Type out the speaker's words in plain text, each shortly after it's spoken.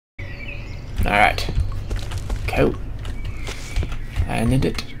Alright. Coat. I ended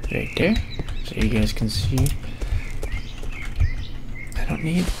it right there, so you guys can see. I don't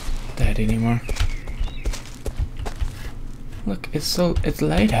need that anymore. Look, it's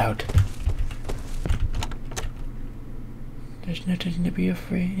light out. There's nothing to be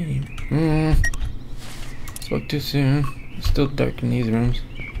afraid of. Spoke too soon. It's still dark in these rooms.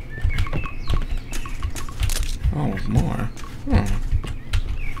 Oh, more.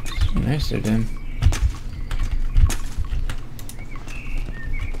 So nicer then.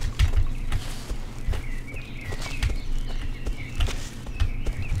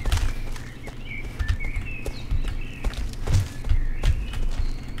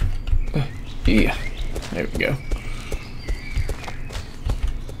 Yeah, there we go.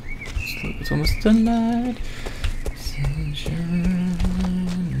 It's almost daylight. Sunshine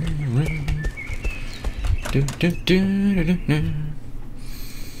around. Do do do do do do.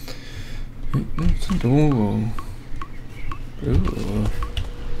 Ooh,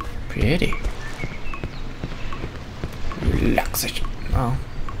 pretty. Relaxation. Oh,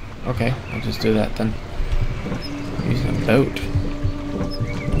 okay. I'll just do that then. Using a boat.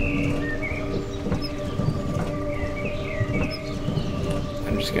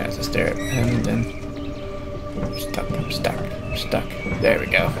 I'm just gonna have to stare at him and then. I'm stuck. There we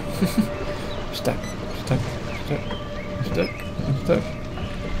go. I'm stuck.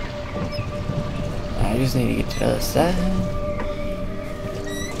 I just need to get to the other side.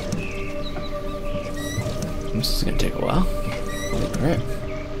 This is gonna take a while. Holy crap.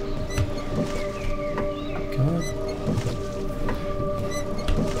 Come on.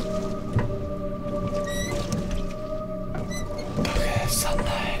 Okay,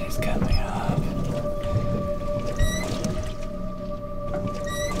 sunlight is coming up.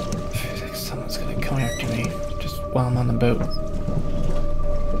 Feels like someone's gonna come after me just while I'm on the boat.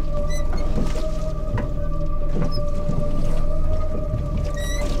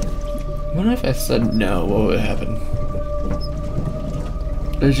 What if I said no? What would happen?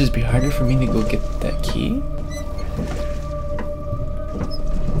 It would just be harder for me to go get that key?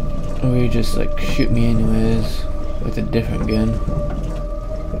 Or would you just like shoot me anyways with a different gun?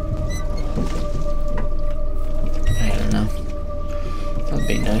 I don't know. That'd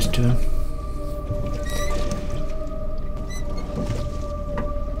be nice to him.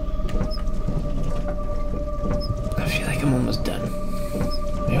 I feel like I'm almost done.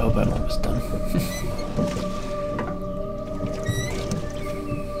 I hope I'm almost done.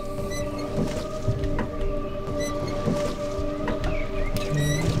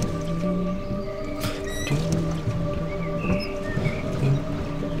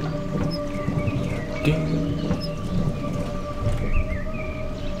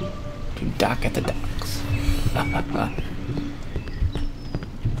 To dock at the docks.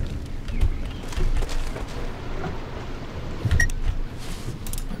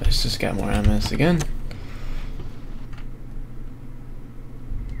 Let's just got more MS again.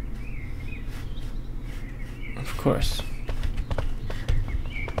 Of course.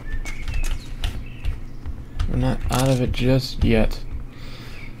 We're not out of it just yet.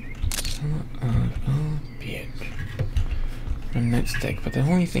 Run that stick, but the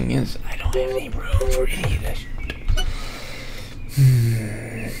only thing is, I don't have any room for any of this.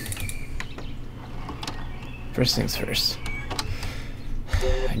 First things first.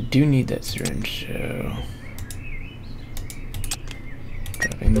 I do need that syringe, so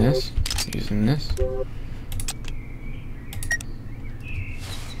dropping this, using this.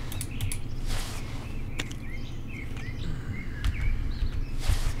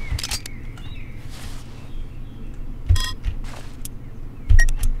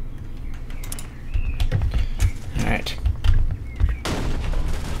 Alright.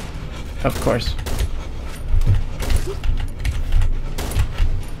 Of course.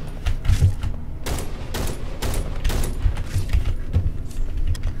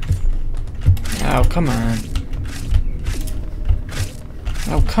 Oh, come on.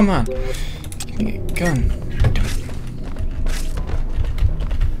 Oh, come on. Give me a gun.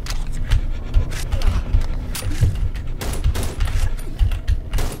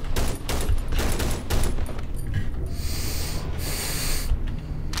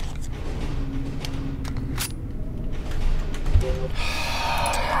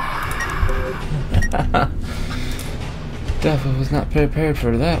 Definitely was not prepared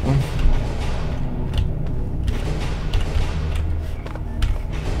for that one.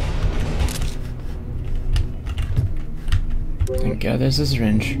 Thank God there's a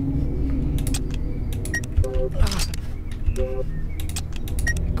syringe.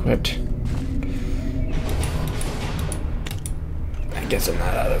 Equipped. I Guess I'm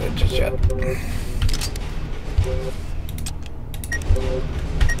not out of it just yet.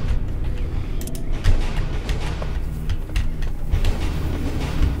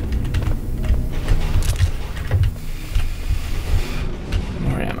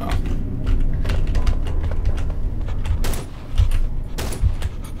 More ammo.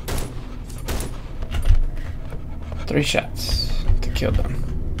 Three shots to kill them.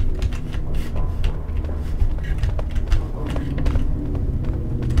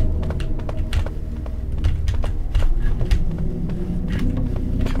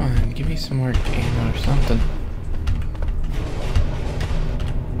 Give me some more ammo or something.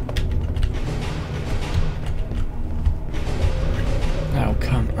 Oh,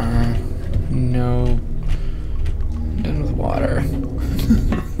 come on. No. I'm done with water.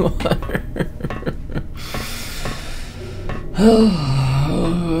 Water.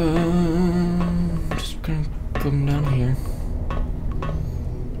 Just gonna put them down here.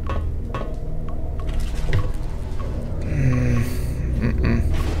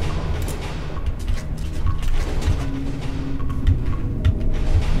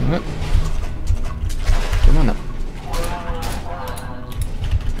 What? Come on up.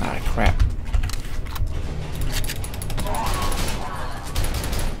 Ah, crap.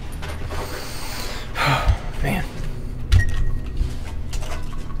 Man.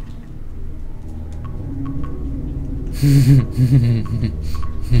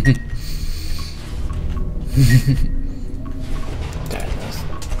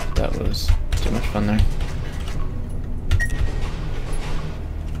 That was too much fun there.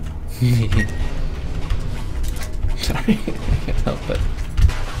 Sorry, I can't help it.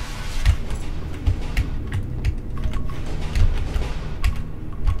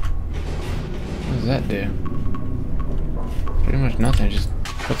 What does that do? Pretty much nothing, it just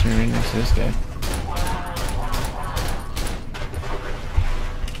puts me right next to this guy.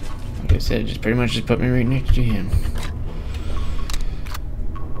 Like I said, just pretty much just put me right next to him.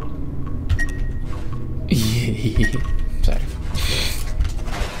 Sorry.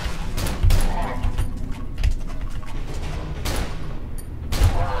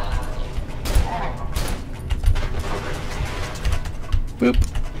 Boop.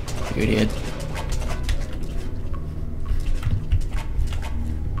 You're dead.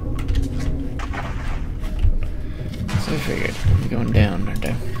 So I figured I'm going down, aren't I?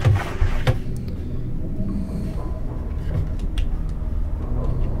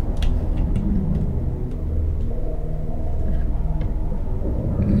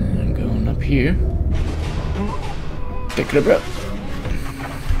 And I'm going up here. Pick it up, bro.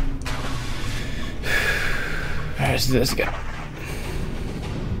 Alright, let's do this again.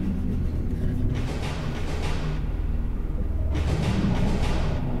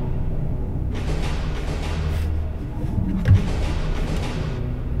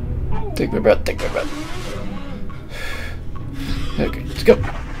 Take my breath, take my breath. Okay, let's go.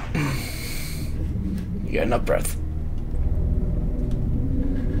 You got enough breath.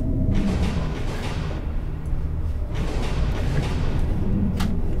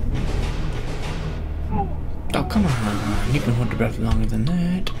 Oh, come on. You can hold your breath longer than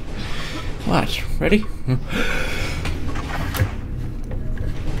that. Watch. Ready?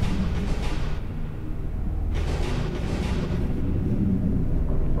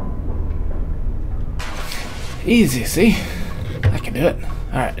 Easy, see? I can do it.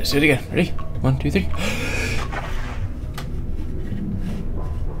 Alright, let's do it again. Ready? 1, 2, 3.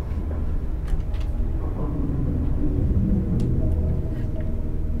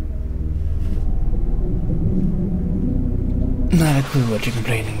 Not a clue what you're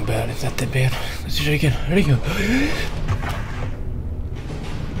complaining about. It's not that bad. Let's do it again. Ready? Go.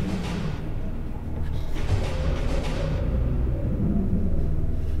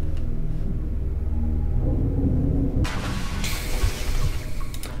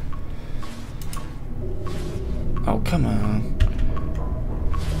 Oh, come on.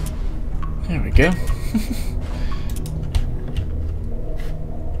 There we go.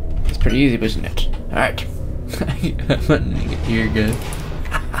 It's pretty easy, isn't it? Alright. You're good.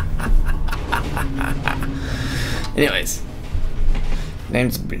 Anyways.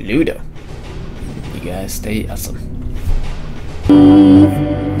 Name's Bluto. You guys stay awesome.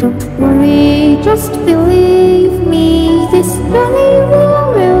 Don't worry, just believe me. This journey will